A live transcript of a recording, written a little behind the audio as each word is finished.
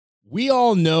We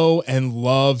all know and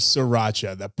love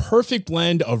Sriracha, the perfect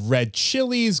blend of red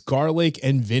chilies, garlic,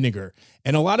 and vinegar.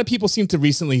 And a lot of people seem to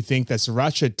recently think that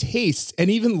Sriracha tastes and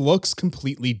even looks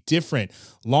completely different.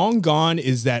 Long gone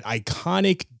is that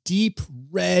iconic, deep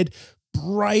red,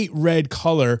 bright red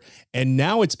color, and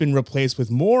now it's been replaced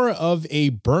with more of a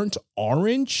burnt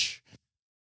orange.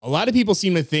 A lot of people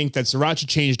seem to think that Sriracha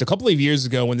changed a couple of years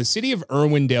ago when the city of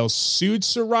Irwindale sued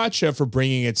Sriracha for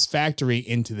bringing its factory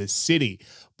into the city.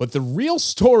 But the real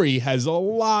story has a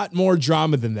lot more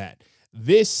drama than that.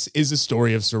 This is the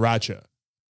story of Sriracha.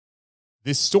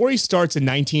 This story starts in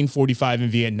 1945 in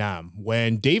Vietnam,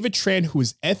 when David Tran, who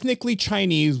is ethnically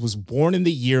Chinese, was born in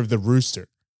the year of the rooster.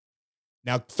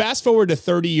 Now, fast forward to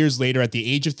 30 years later, at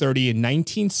the age of 30 in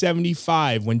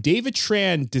 1975, when David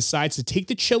Tran decides to take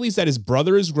the chilies that his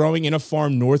brother is growing in a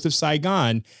farm north of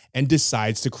Saigon and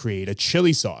decides to create a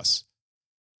chili sauce.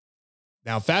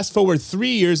 Now, fast forward 3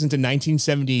 years into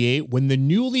 1978, when the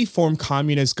newly formed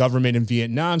communist government in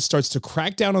Vietnam starts to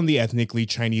crack down on the ethnically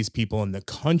Chinese people in the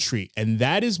country. And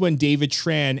that is when David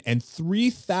Tran and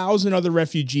 3,000 other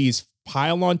refugees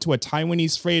pile onto a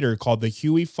Taiwanese freighter called the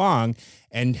Huey Fong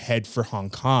and head for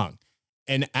Hong Kong.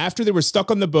 And after they were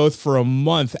stuck on the boat for a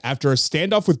month after a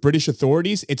standoff with British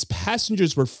authorities, its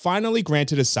passengers were finally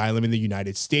granted asylum in the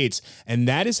United States. And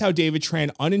that is how David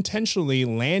Tran unintentionally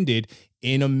landed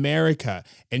in America.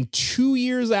 And 2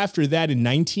 years after that, in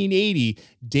 1980,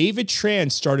 David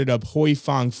Tran started up Hoi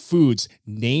Fong Foods,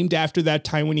 named after that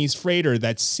Taiwanese freighter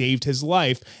that saved his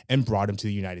life and brought him to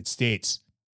the United States.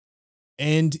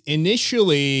 And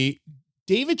initially,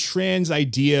 David Tran's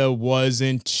idea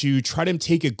wasn't to try to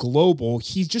take it global.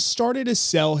 He just started to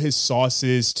sell his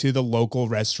sauces to the local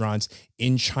restaurants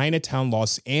in Chinatown,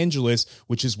 Los Angeles,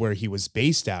 which is where he was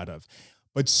based out of.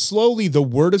 But slowly, the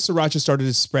word of Sriracha started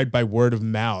to spread by word of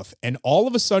mouth. And all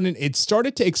of a sudden, it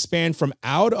started to expand from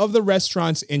out of the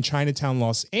restaurants in Chinatown,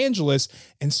 Los Angeles,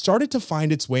 and started to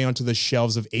find its way onto the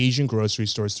shelves of Asian grocery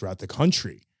stores throughout the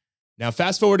country. Now,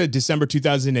 fast forward to December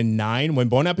 2009, when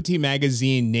Bon Appetit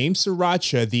magazine named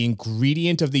Sriracha the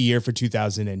ingredient of the year for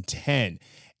 2010.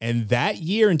 And that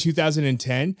year in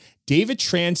 2010, David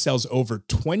Tran sells over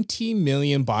 20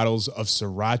 million bottles of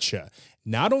Sriracha.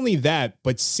 Not only that,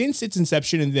 but since its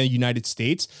inception in the United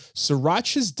States,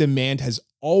 Sriracha's demand has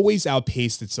always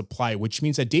outpaced its supply, which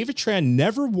means that David Tran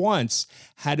never once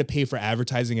had to pay for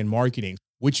advertising and marketing,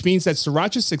 which means that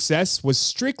Sriracha's success was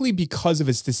strictly because of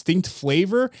its distinct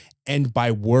flavor and by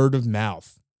word of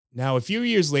mouth. Now, a few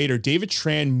years later, David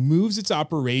Tran moves its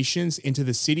operations into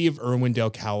the city of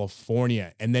Irwindale,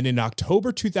 California. And then in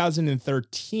October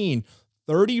 2013,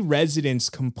 30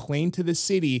 residents complain to the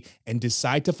city and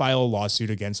decide to file a lawsuit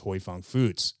against Hoi Fong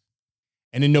Foods.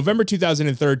 And in November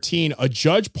 2013, a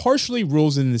judge partially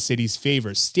rules in the city's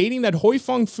favor, stating that Hoi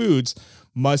Fong Foods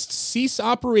must cease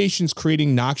operations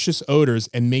creating noxious odors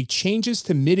and make changes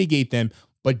to mitigate them,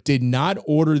 but did not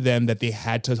order them that they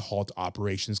had to halt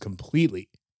operations completely.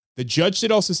 The judge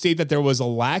did also state that there was a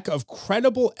lack of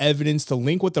credible evidence to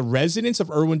link what the residents of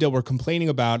Irwindale were complaining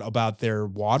about their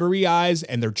watery eyes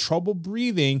and their trouble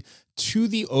breathing, to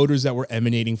the odors that were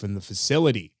emanating from the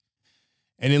facility.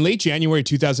 And in late January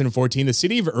 2014, the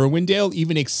city of Irwindale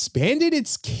even expanded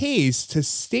its case to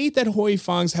state that Hoi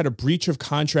Fong's had a breach of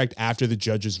contract after the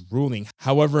judge's ruling.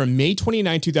 However, on May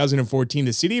 29, 2014,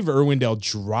 the city of Irwindale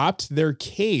dropped their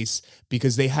case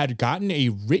because they had gotten a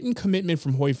written commitment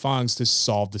from Hoi Fong's to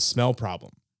solve the smell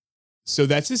problem. So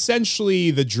that's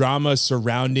essentially the drama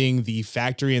surrounding the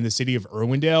factory in the city of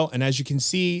Irwindale. And as you can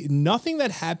see, nothing that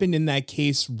happened in that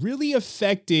case really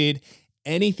affected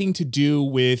anything to do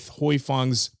with Hoi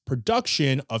Fong's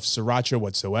production of Sriracha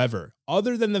whatsoever,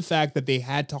 other than the fact that they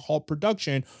had to halt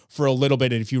production for a little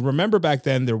bit. And if you remember back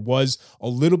then, there was a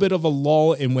little bit of a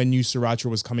lull in when new Sriracha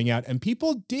was coming out, and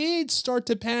people did start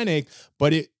to panic,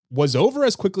 but it was over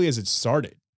as quickly as it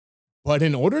started. But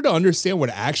in order to understand what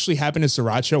actually happened to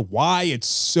Sriracha, why it's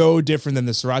so different than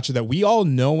the Sriracha that we all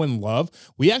know and love,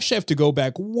 we actually have to go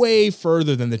back way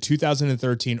further than the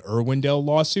 2013 Irwindale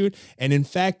lawsuit, and in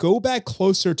fact, go back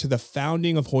closer to the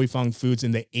founding of Hoi Fong Foods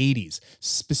in the 80s,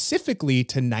 specifically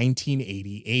to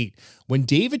 1988, when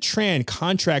David Tran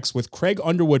contracts with Craig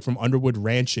Underwood from Underwood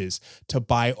Ranches to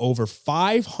buy over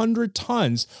 500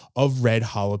 tons of red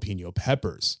jalapeno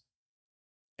peppers.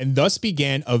 And thus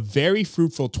began a very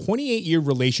fruitful 28-year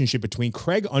relationship between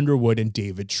Craig Underwood and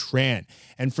David Tran.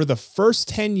 And for the first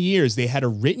 10 years, they had a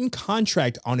written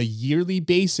contract on a yearly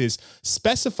basis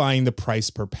specifying the price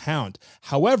per pound.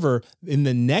 However, in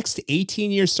the next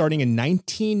 18 years, starting in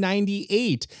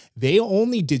 1998, they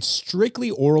only did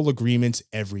strictly oral agreements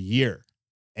every year.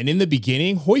 And in the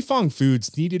beginning, Hoi Fong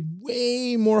Foods needed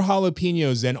way more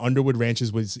jalapenos than Underwood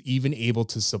Ranches was even able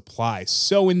to supply.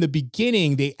 So in the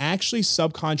beginning, they actually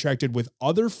subcontracted with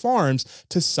other farms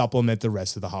to supplement the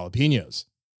rest of the jalapenos.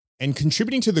 And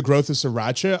contributing to the growth of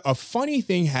Sriracha, a funny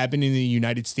thing happened in the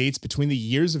United States between the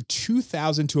years of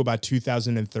 2000 to about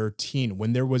 2013,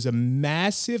 when there was a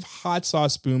massive hot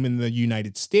sauce boom in the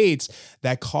United States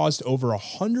that caused over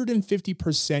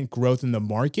 150% growth in the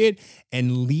market,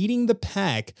 and leading the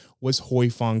pack was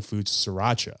Hoi Fong Foods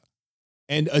Sriracha.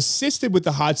 And assisted with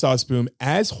the hot sauce boom,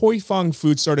 as Hoi Fong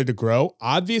Foods started to grow,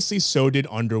 obviously so did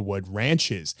Underwood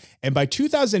Ranches. And by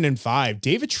 2005,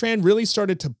 David Tran really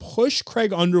started to push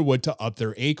Craig Underwood to up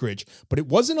their acreage. But it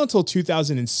wasn't until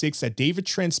 2006 that David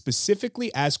Tran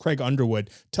specifically asked Craig Underwood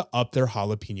to up their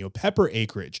jalapeno pepper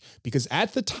acreage. Because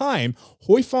at the time,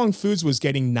 Hoi Fong Foods was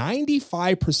getting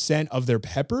 95% of their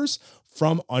peppers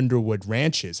from Underwood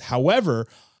Ranches. However,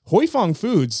 Hoi Fong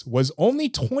Foods was only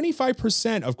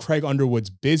 25% of Craig Underwood's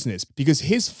business because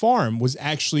his farm was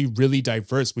actually really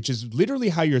diverse, which is literally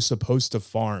how you're supposed to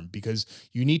farm, because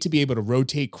you need to be able to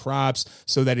rotate crops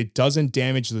so that it doesn't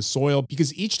damage the soil,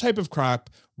 because each type of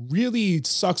crop really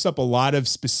sucks up a lot of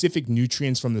specific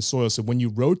nutrients from the soil. So when you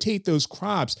rotate those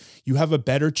crops, you have a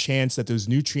better chance that those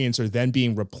nutrients are then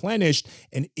being replenished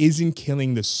and isn't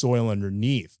killing the soil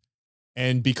underneath.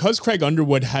 And because Craig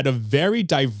Underwood had a very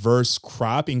diverse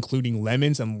crop, including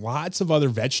lemons and lots of other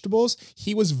vegetables,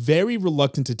 he was very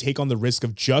reluctant to take on the risk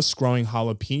of just growing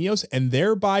jalapenos, and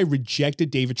thereby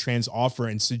rejected David Tran's offer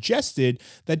and suggested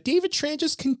that David Tran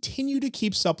just continue to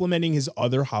keep supplementing his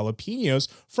other jalapenos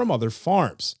from other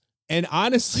farms. And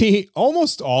honestly,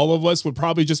 almost all of us would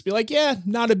probably just be like, yeah,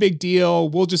 not a big deal.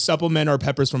 We'll just supplement our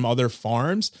peppers from other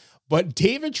farms. But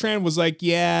David Tran was like,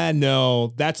 yeah,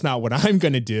 no, that's not what I'm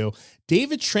going to do.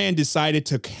 David Tran decided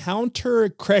to counter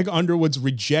Craig Underwood's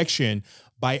rejection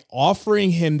by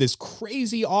offering him this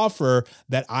crazy offer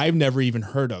that I've never even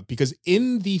heard of. Because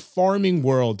in the farming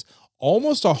world,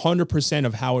 almost 100%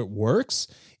 of how it works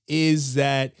is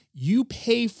that you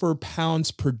pay for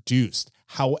pounds produced.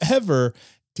 However,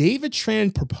 David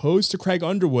Tran proposed to Craig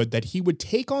Underwood that he would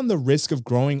take on the risk of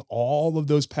growing all of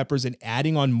those peppers and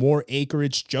adding on more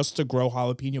acreage just to grow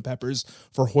jalapeno peppers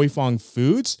for Hoi Fong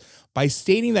Foods by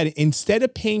stating that instead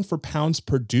of paying for pounds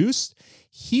produced,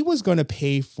 he was going to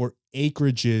pay for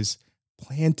acreages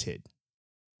planted.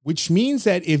 Which means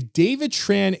that if David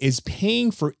Tran is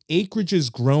paying for acreages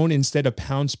grown instead of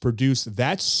pounds produced,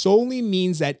 that solely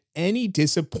means that any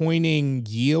disappointing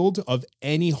yield of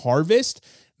any harvest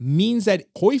means that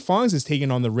Hoi Fong's is taking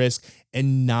on the risk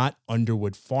and not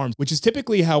Underwood Farms, which is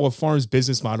typically how a farm's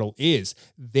business model is.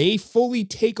 They fully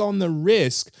take on the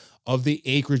risk of the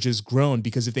acreages grown,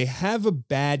 because if they have a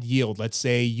bad yield, let's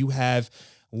say you have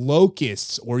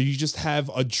locusts or you just have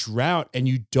a drought and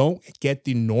you don't get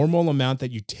the normal amount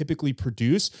that you typically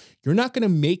produce, you're not going to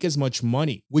make as much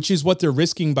money, which is what they're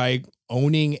risking by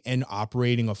owning and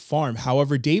operating a farm.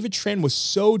 However, David Tran was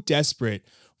so desperate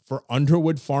for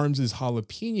Underwood Farms'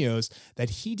 jalapenos that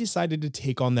he decided to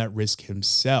take on that risk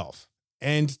himself.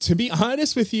 And to be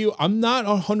honest with you, I'm not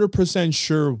 100%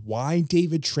 sure why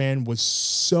David Tran was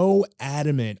so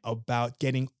adamant about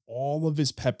getting all of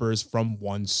his peppers from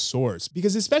one source.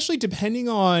 Because especially depending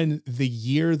on the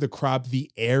year, the crop, the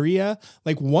area,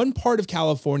 like one part of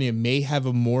California may have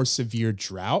a more severe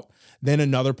drought than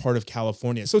another part of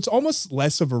California. So it's almost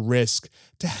less of a risk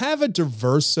to have a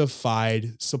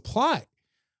diversified supply.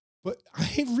 But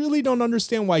I really don't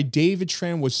understand why David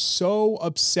Tran was so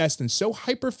obsessed and so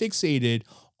hyperfixated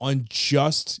on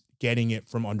just getting it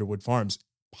from Underwood Farms.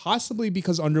 Possibly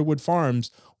because Underwood Farms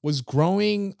was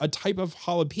growing a type of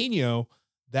jalapeno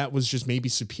that was just maybe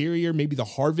superior, maybe the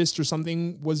harvest or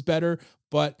something was better,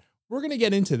 but we're going to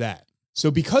get into that.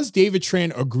 So because David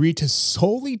Tran agreed to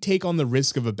solely take on the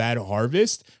risk of a bad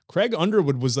harvest, Craig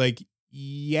Underwood was like,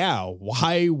 yeah,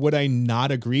 why would I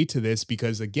not agree to this?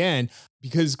 Because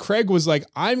Craig was like,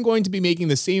 I'm going to be making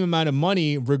the same amount of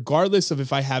money regardless of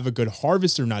if I have a good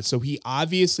harvest or not. So he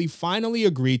obviously finally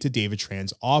agreed to David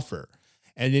Tran's offer.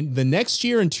 And in the next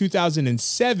year, in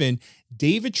 2007,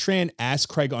 David Tran asked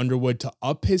Craig Underwood to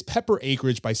up his pepper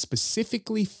acreage by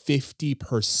specifically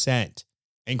 50%.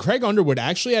 And Craig Underwood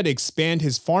actually had to expand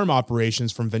his farm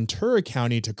operations from Ventura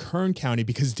County to Kern County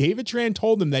because David Tran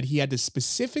told him that he had to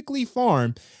specifically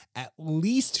farm at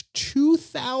least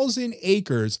 2,000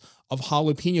 acres of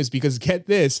jalapenos, because get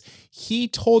this, he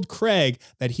told Craig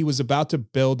that he was about to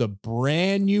build a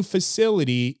brand new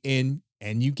facility in,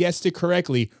 and you guessed it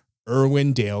correctly,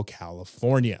 Irwindale,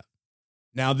 California.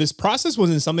 Now, this process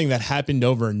wasn't something that happened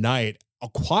overnight.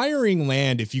 Acquiring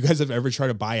land, if you guys have ever tried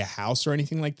to buy a house or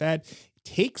anything like that,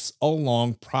 takes a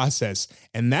long process.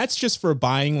 And that's just for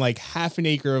buying like half an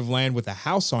acre of land with a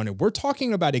house on it. We're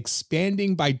talking about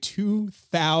expanding by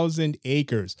 2,000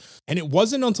 acres. And it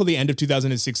wasn't until the end of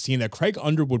 2016 that Craig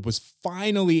Underwood was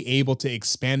finally able to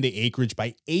expand the acreage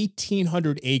by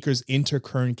 1,800 acres into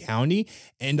Kern County.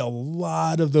 And a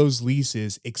lot of those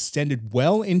leases extended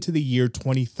well into the year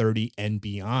 2030 and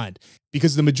beyond.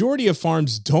 Because the majority of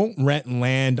farms don't rent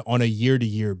land on a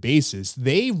year-to-year basis.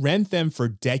 They rent them for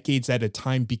decades at a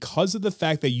time because of the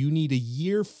fact that you need a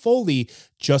year fully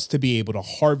just to be able to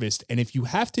harvest. And if you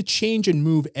have to change and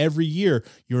move every year,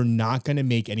 you're not going to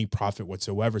make any profit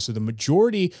whatsoever. So the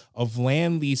majority of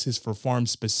land leases for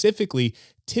farms specifically,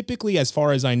 typically, as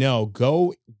far as I know,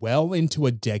 go well into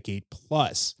a decade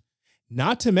plus.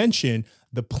 Not to mention,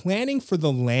 the planning for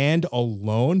the land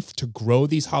alone to grow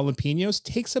these jalapenos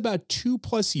takes about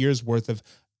 2+ years worth of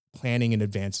planning in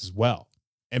advance as well.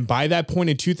 And by that point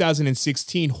in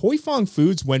 2016, Hoi Fong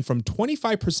Foods went from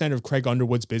 25% of Craig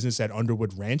Underwood's business at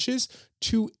Underwood Ranches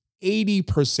to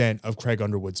 80% of Craig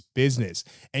Underwood's business.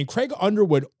 And Craig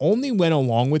Underwood only went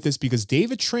along with this because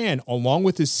David Tran, along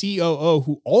with his COO,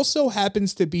 who also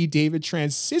happens to be David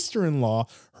Tran's sister-in-law,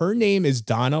 her name is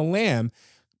Donna Lamb,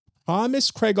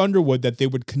 promised Craig Underwood that they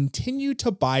would continue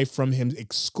to buy from him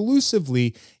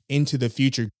exclusively into the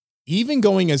future, even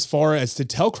going as far as to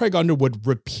tell Craig Underwood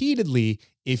repeatedly,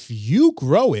 if you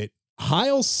grow it,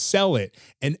 I'll sell it.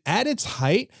 And at its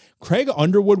height, Craig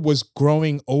Underwood was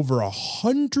growing over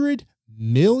 100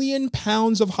 million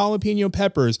pounds of jalapeno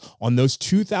peppers on those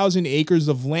 2,000 acres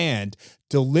of land,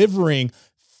 delivering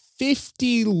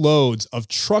 50 loads of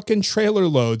truck and trailer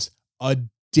loads a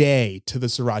day to the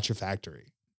Sriracha factory.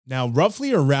 Now,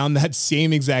 roughly around that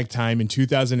same exact time in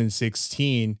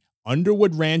 2016,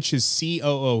 Underwood Ranch's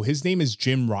COO, his name is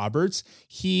Jim Roberts.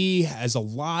 He has a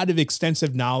lot of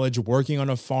extensive knowledge working on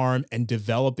a farm and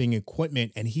developing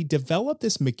equipment, and he developed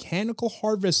this mechanical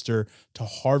harvester to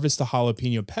harvest the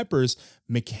jalapeno peppers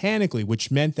mechanically, which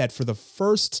meant that for the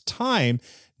first time,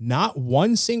 not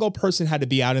one single person had to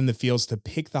be out in the fields to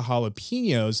pick the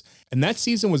jalapenos. And that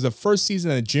season was the first season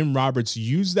that Jim Roberts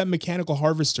used that mechanical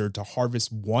harvester to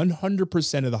harvest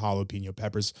 100% of the jalapeno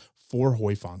peppers for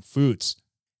Hoi Fong Foods.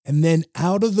 And then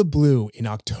out of the blue in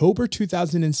October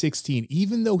 2016,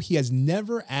 even though he has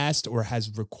never asked or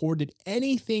has recorded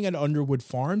anything at Underwood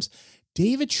Farms,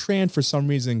 David Tran, for some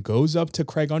reason, goes up to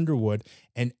Craig Underwood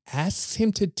and asks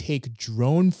him to take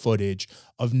drone footage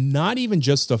of not even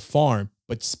just the farm,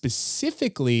 but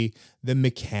specifically the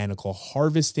mechanical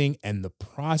harvesting and the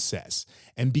process.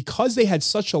 And because they had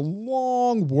such a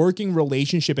long working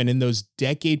relationship, and in those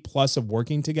decade plus of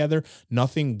working together,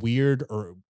 nothing weird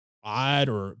or odd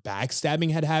or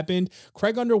backstabbing had happened,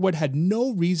 Craig Underwood had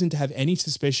no reason to have any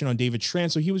suspicion on David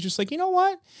Tran. So he was just like, you know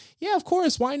what? Yeah, of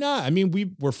course. Why not? I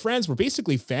mean, we're friends. We're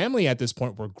basically family at this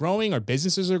point. We're growing. Our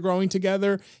businesses are growing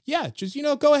together. Yeah, just,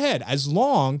 go ahead. As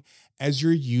long as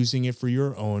you're using it for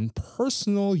your own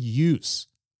personal use.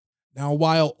 Now,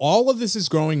 while all of this is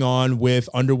going on with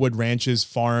Underwood Ranch's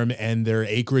farm and their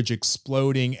acreage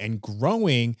exploding and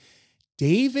growing,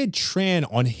 David Tran,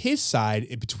 on his side,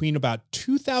 between about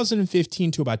 2015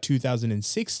 to about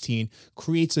 2016,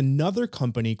 creates another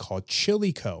company called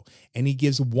Chili Co. And he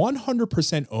gives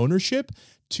 100% ownership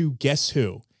to, guess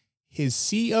who? His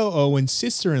COO and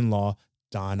sister-in-law,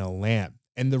 Donna Lamb.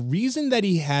 And the reason that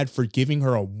he had for giving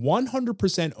her a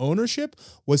 100% ownership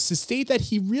was to state that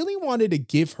he really wanted to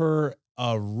give her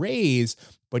a raise,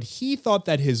 but he thought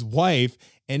that his wife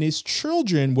and his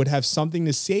children would have something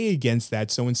to say against that.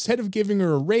 So instead of giving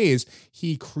her a raise,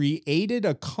 he created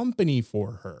a company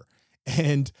for her.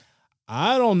 And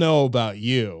I don't know about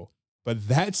you, but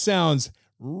that sounds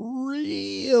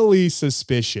really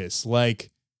suspicious.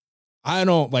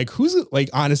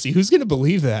 Honestly, who's going to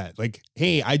believe that? Like,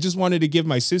 hey, I just wanted to give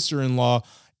my sister-in-law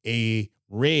a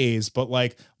raise, but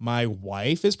my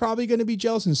wife is probably going to be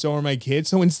jealous and so are my kids.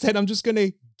 So instead, I'm just going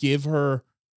to give her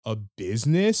a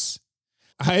business.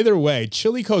 Either way,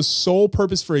 Chili Co.'s sole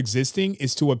purpose for existing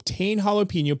is to obtain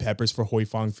jalapeno peppers for Hoi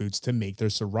Fong Foods to make their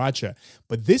sriracha.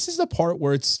 But this is the part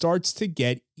where it starts to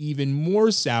get even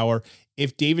more sour.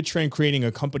 If David Tran creating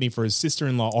a company for his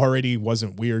sister-in-law already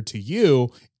wasn't weird to you,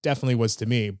 definitely was to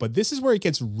me. But this is where it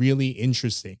gets really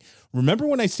interesting. Remember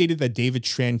when I stated that David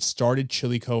Tran started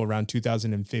Chili Co. around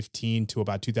 2015 to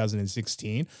about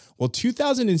 2016? Well,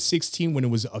 2016 when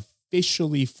it was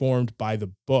officially formed by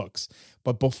the books.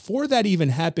 But before that even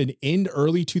happened in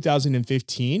early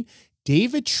 2015,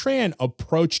 David Tran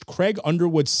approached Craig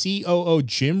Underwood's COO,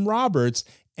 Jim Roberts,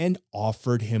 and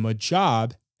offered him a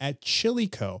job at Chili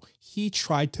Co. He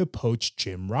tried to poach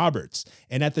Jim Roberts.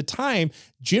 And at the time,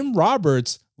 Jim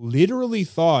Roberts literally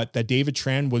thought that David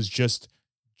Tran was just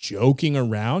joking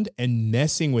around and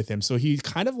messing with him. So he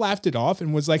kind of laughed it off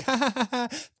and was like, ha ha ha ha,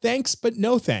 thanks, but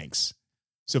no thanks.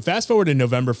 So fast forward to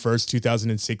November 1st,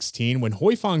 2016, when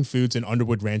Hoi Fong Foods and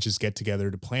Underwood Ranches get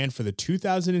together to plan for the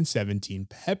 2017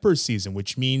 pepper season,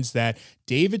 which means that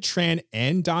David Tran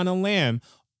and Donna Lamb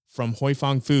from Hoi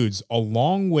Fong Foods,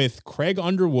 along with Craig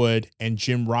Underwood and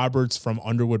Jim Roberts from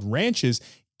Underwood Ranches,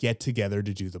 get together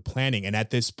to do the planning. And at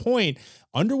this point,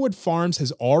 Underwood Farms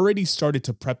has already started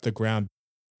to prep the ground.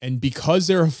 And because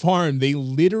they're a farm, they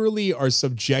literally are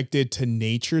subjected to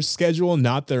nature's schedule,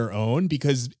 not their own,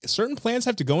 because certain plants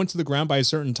have to go into the ground by a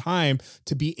certain time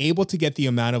to be able to get the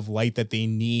amount of light that they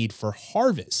need for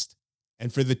harvest.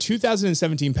 And for the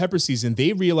 2017 pepper season,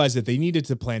 they realized that they needed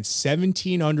to plant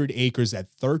 1,700 acres at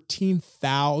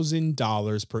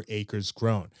 $13,000 per acres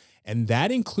grown. And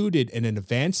that included an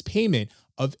advance payment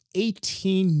of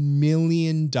 $18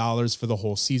 million for the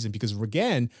whole season. Because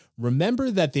again, remember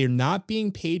that they're not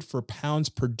being paid for pounds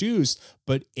produced,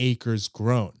 but acres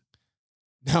grown.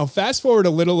 Now, fast forward a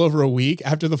little over a week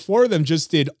after the four of them just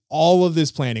did all of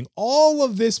this planning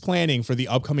for the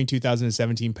upcoming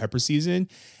 2017 pepper season.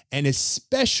 And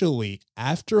especially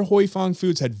after Hoi Fong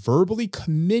Foods had verbally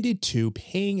committed to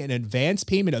paying an advance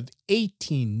payment of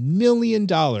 $18 million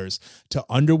to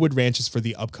Underwood Ranches for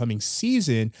the upcoming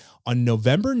season, on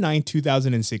November 9,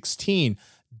 2016,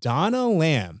 Donna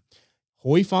Lamb,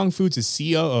 Hoi Fong Foods'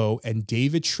 COO and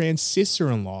David Tran's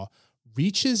sister-in-law,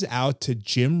 reaches out to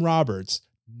Jim Roberts,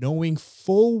 knowing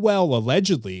full well,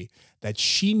 allegedly, that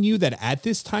she knew that at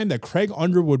this time that Craig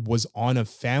Underwood was on a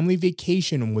family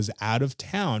vacation and was out of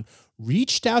town,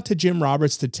 reached out to Jim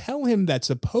Roberts to tell him that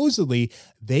supposedly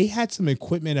they had some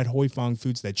equipment at Hoi Fong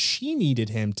Foods that she needed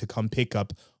him to come pick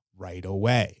up right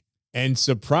away. And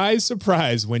surprise,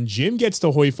 surprise, when Jim gets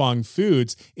to Hoi Fong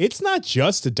Foods, it's not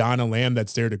just Donna Lamb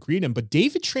that's there to greet him, but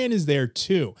David Tran is there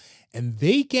too. And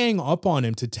they gang up on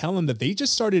him to tell him that they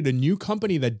just started a new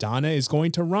company that Donna is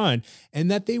going to run and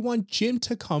that they want Jim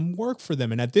to come work for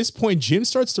them. And at this point, Jim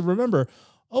starts to remember,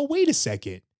 oh, wait a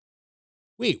second.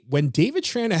 Wait, when David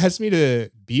Tran asked me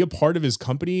to be a part of his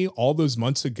company all those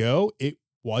months ago, it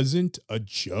wasn't a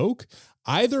joke.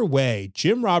 Either way,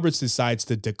 Jim Roberts decides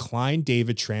to decline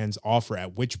David Tran's offer,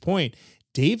 at which point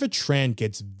David Tran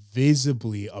gets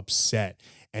visibly upset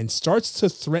and starts to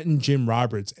threaten Jim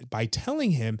Roberts by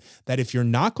telling him that if you're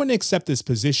not going to accept this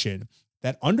position,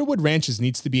 that Underwood Ranches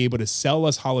needs to be able to sell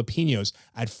us jalapenos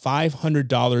at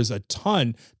 $500 a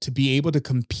ton to be able to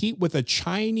compete with a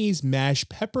Chinese mashed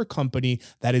pepper company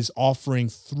that is offering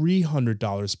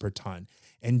 $300 per ton.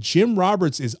 And Jim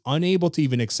Roberts is unable to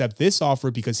even accept this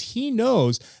offer because he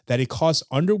knows that it costs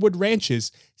Underwood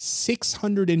Ranches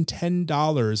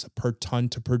 $610 per ton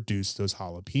to produce those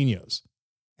jalapenos.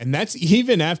 And that's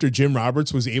even after Jim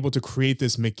Roberts was able to create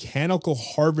this mechanical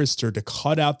harvester to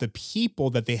cut out the people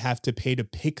that they have to pay to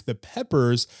pick the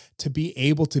peppers to be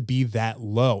able to be that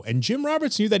low. And Jim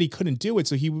Roberts knew that he couldn't do it.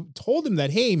 So he told him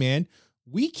that, hey, man,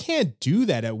 we can't do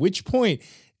that. At which point,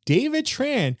 David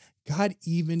Tran got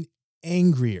even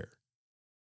angrier.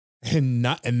 And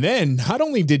then not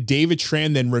only did David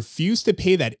Tran then refuse to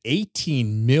pay that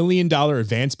 $18 million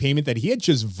advance payment that he had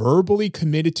just verbally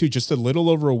committed to just a little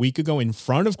over a week ago in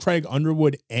front of Craig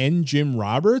Underwood and Jim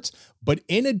Roberts, but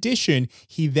in addition,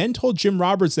 he then told Jim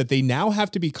Roberts that they now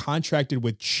have to be contracted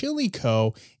with Chili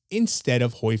Co. instead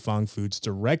of Hoi Fong Foods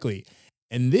directly.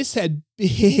 And this had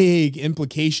big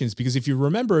implications because if you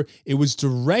remember, it was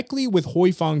directly with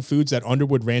Hoi Fong Foods that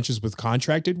Underwood Ranches was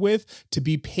contracted with to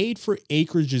be paid for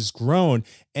acreages grown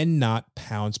and not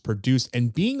pounds produced.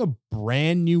 And being a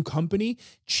brand new company,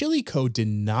 Chili Co. did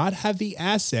not have the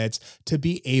assets to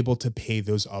be able to pay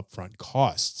those upfront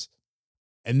costs.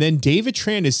 And then David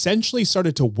Tran essentially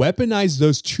started to weaponize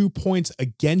those 2 points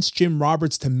against Jim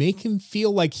Roberts to make him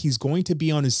feel like he's going to be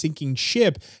on a sinking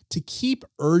ship to keep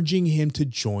urging him to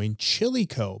join Chili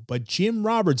Co. But Jim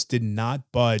Roberts did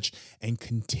not budge and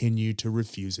continued to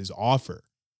refuse his offer.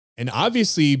 And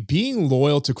obviously, being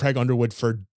loyal to Craig Underwood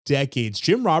for decades,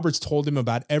 Jim Roberts told him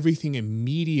about everything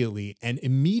immediately, and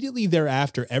immediately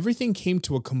thereafter, everything came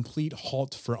to a complete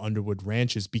halt for Underwood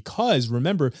Ranches because,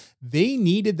 remember, they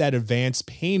needed that advance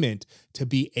payment to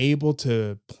be able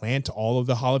to plant all of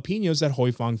the jalapenos that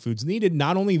Hoi Fong Foods needed.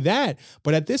 Not only that,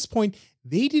 but at this point,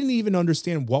 they didn't even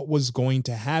understand what was going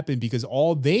to happen because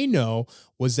all they know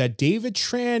was that David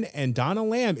Tran and Donna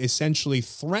Lamb essentially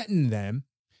threatened them,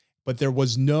 but there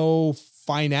was no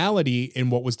finality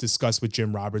in what was discussed with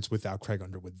Jim Roberts without Craig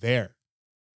Underwood there.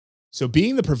 So,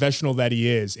 being the professional that he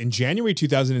is, in January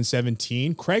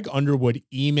 2017, Craig Underwood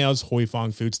emails Hoi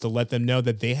Fong Foods to let them know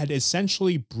that they had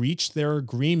essentially breached their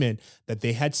agreement that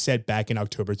they had set back in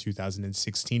October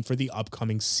 2016 for the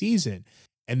upcoming season.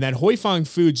 And that Hoi Fong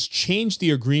Foods changed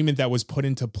the agreement that was put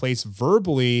into place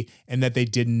verbally, and that they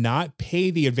did not pay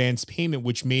the advance payment,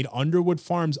 which made Underwood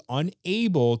Farms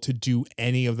unable to do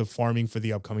any of the farming for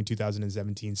the upcoming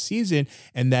 2017 season.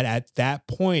 And that at that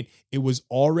point, it was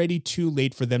already too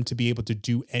late for them to be able to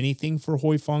do anything for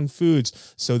Hoi Fong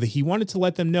Foods. So that he wanted to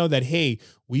let them know that, hey,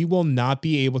 we will not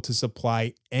be able to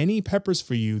supply any peppers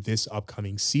for you this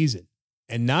upcoming season.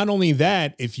 And not only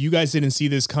that, if you guys didn't see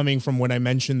this coming from when I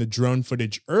mentioned the drone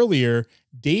footage earlier,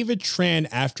 David Tran,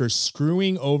 after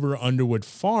screwing over Underwood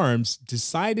Farms,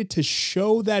 decided to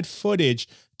show that footage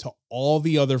to all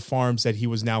the other farms that he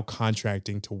was now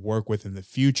contracting to work with in the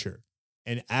future.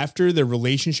 And after the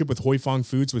relationship with Hoi Fong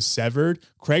Foods was severed,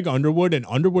 Craig Underwood and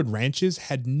Underwood Ranches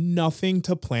had nothing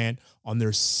to plant on their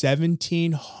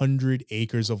 1,700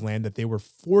 acres of land that they were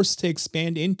forced to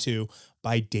expand into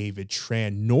by David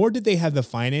Tran, nor did they have the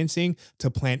financing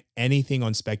to plant anything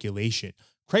on speculation.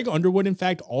 Craig Underwood, in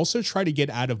fact, also tried to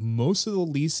get out of most of the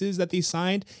leases that they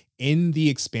signed in the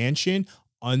expansion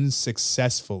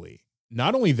unsuccessfully.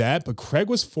 Not only that, but Craig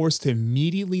was forced to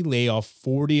immediately lay off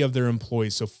 40 of their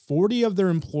employees. So 40 of their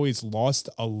employees lost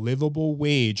a livable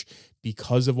wage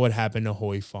because of what happened to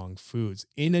Hoi Fong Foods.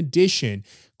 In addition,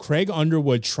 Craig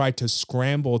Underwood tried to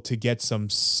scramble to get some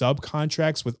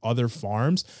subcontracts with other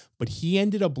farms, but he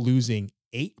ended up losing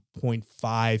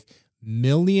 $8.5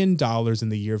 million in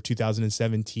the year of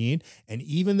 2017. And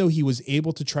even though he was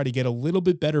able to try to get a little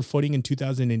bit better footing in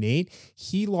 2008,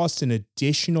 he lost an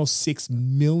additional $6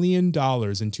 million in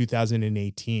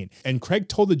 2018. And Craig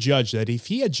told the judge that if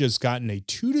he had just gotten a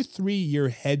 2 to 3 year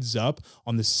heads up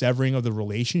on the severing of the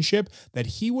relationship, that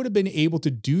he would have been able to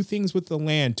do things with the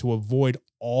land to avoid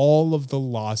all of the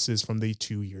losses from the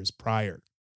 2 years prior.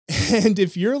 And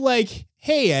if you're like,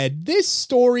 hey, Ed, this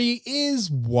story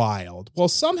is wild. Well,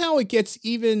 somehow it gets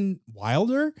even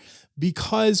wilder,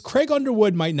 because Craig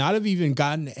Underwood might not have even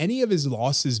gotten any of his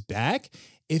losses back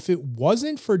if it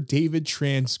wasn't for David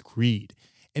Tran's greed.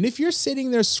 And if you're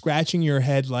sitting there scratching your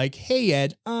head like, hey,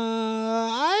 Ed,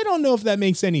 I don't know if that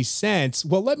makes any sense.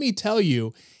 Well, let me tell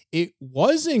you, it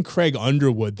wasn't Craig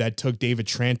Underwood that took David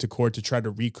Tran to court to try to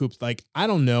recoup, like, I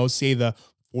don't know, say the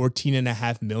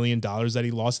 $14.5 million that he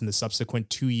lost in the subsequent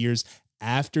 2 years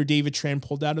after David Tran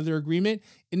pulled out of their agreement.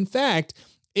 In fact,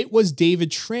 it was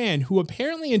David Tran who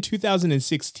apparently in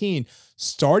 2016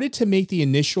 started to make the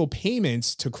initial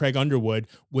payments to Craig Underwood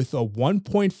with a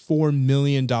 $1.4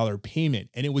 million payment.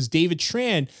 And it was David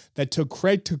Tran that took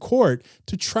Craig to court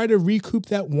to try to recoup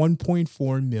that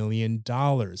 $1.4 million.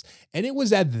 And it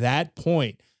was at that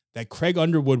point that Craig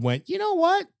Underwood went, you know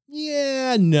what?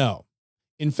 Yeah, no.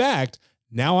 In fact,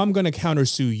 now I'm going to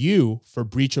countersue you for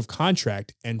breach of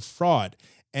contract and fraud.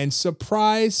 And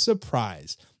surprise,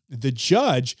 surprise, the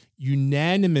judge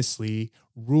unanimously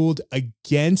ruled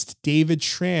against David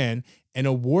Tran and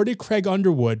awarded Craig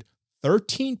Underwood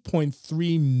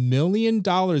 $13.3 million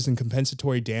in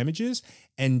compensatory damages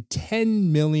and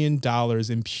 $10 million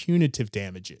in punitive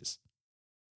damages.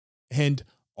 And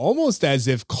almost as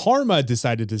if karma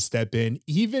decided to step in,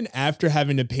 even after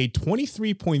having to pay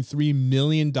 $23.3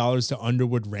 million to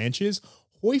Underwood Ranches,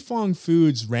 Hoi Fong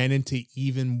Foods ran into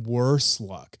even worse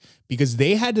luck because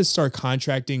they had to start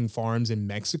contracting farms in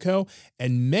Mexico,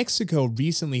 and Mexico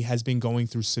recently has been going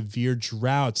through severe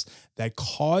droughts that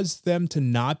caused them to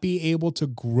not be able to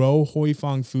grow Hoi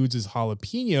Fong Foods'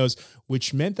 jalapenos,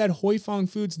 which meant that Hoi Fong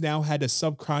Foods now had to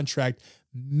subcontract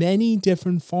many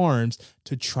different farms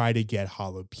to try to get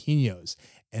jalapenos.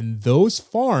 And those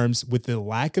farms, with the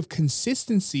lack of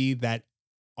consistency that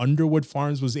Underwood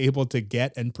Farms was able to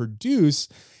get and produce,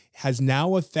 has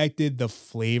now affected the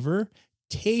flavor,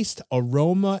 taste,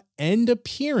 aroma, and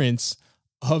appearance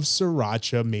of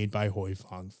Sriracha made by Hoi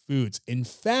Fong Foods. In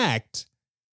fact,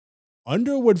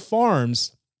 Underwood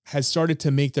Farms has started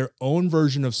to make their own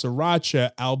version of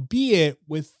Sriracha, albeit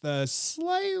with a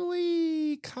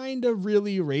slightly kind of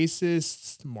really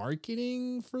racist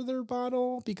marketing for their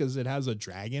bottle because it has a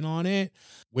dragon on it,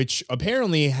 which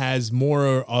apparently has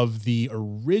more of the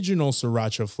original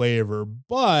Sriracha flavor.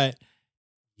 But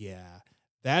yeah,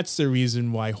 that's the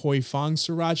reason why Hoi Fong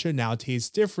Sriracha now tastes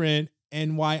different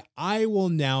and why I will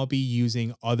now be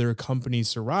using other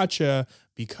companies' Sriracha,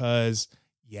 because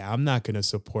yeah, I'm not going to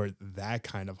support that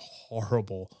kind of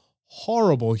horrible,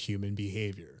 horrible human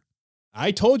behavior.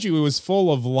 I told you it was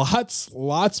full of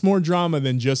lots more drama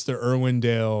than just the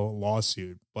Irwindale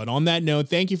lawsuit. But on that note,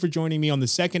 thank you for joining me on the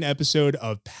second episode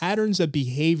of Patterns of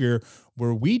Behavior,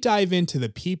 where we dive into the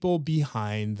people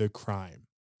behind the crime.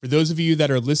 For those of you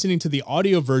that are listening to the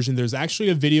audio version, there's actually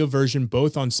a video version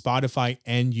both on Spotify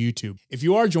and YouTube. If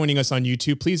you are joining us on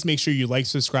YouTube, please make sure you like,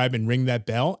 subscribe, and ring that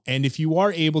bell. And if you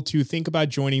are able to, think about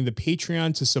joining the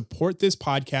Patreon to support this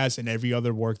podcast and every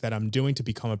other work that I'm doing to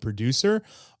become a producer.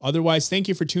 Otherwise, thank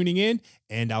you for tuning in,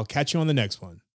 and I'll catch you on the next one.